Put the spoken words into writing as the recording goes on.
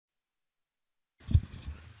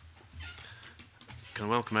Can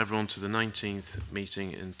I welcome everyone to the 19th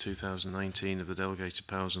meeting in 2019 of the Delegated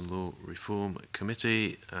Powers and Law Reform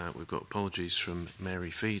Committee. We've got apologies from Mary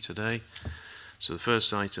Fee today. So the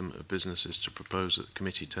first item of business is to propose that the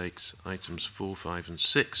committee takes items 4, 5 and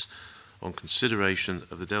 6 on consideration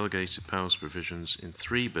of the Delegated Powers provisions in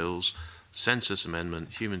 3 bills: Census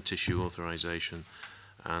Amendment, Human Tissue Authorisation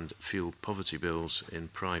and Fuel Poverty Bills in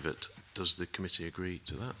private. Does the committee agree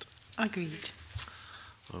to that? Agreed.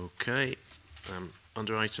 Okay.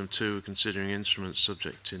 Under item 2, we're considering instruments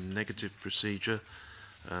subject to negative procedure.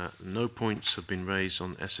 No points have been raised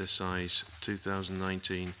on SSIs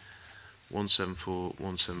 2019 174,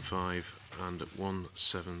 175 and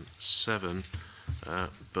 177.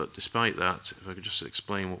 But despite that, if I could just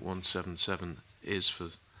explain what 177 is for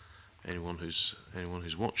anyone who's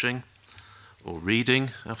watching or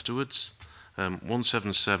reading afterwards.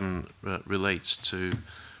 177 relates to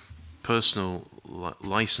personal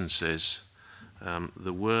licenses.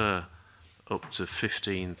 There were up to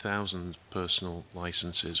 15,000 personal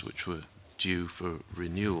licenses which were due for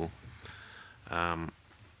renewal. And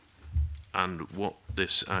what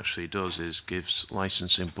this actually does is gives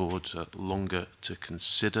licensing boards longer to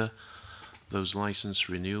consider those license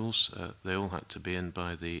renewals. They all had to be in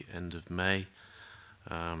by the end of May.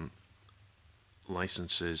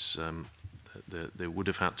 Licenses, they would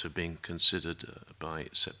have had to have been considered by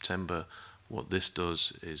September. What this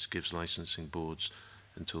does is gives licensing boards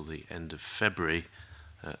until the end of February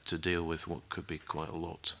to deal with what could be quite a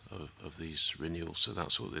lot of these renewals. So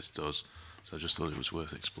that's what this does. So I just thought it was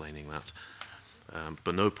worth explaining that.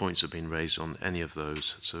 But no points have been raised on any of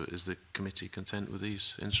those. So is the committee content with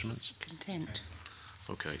these instruments? Content.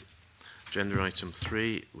 Okay. Agenda item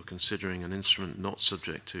 3, we're considering an instrument not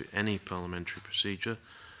subject to any parliamentary procedure,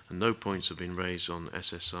 and no points have been raised on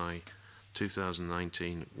SSI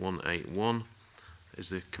 2019-181. Is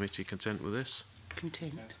the committee content with this?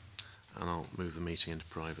 Content. And I'll move the meeting into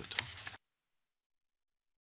private.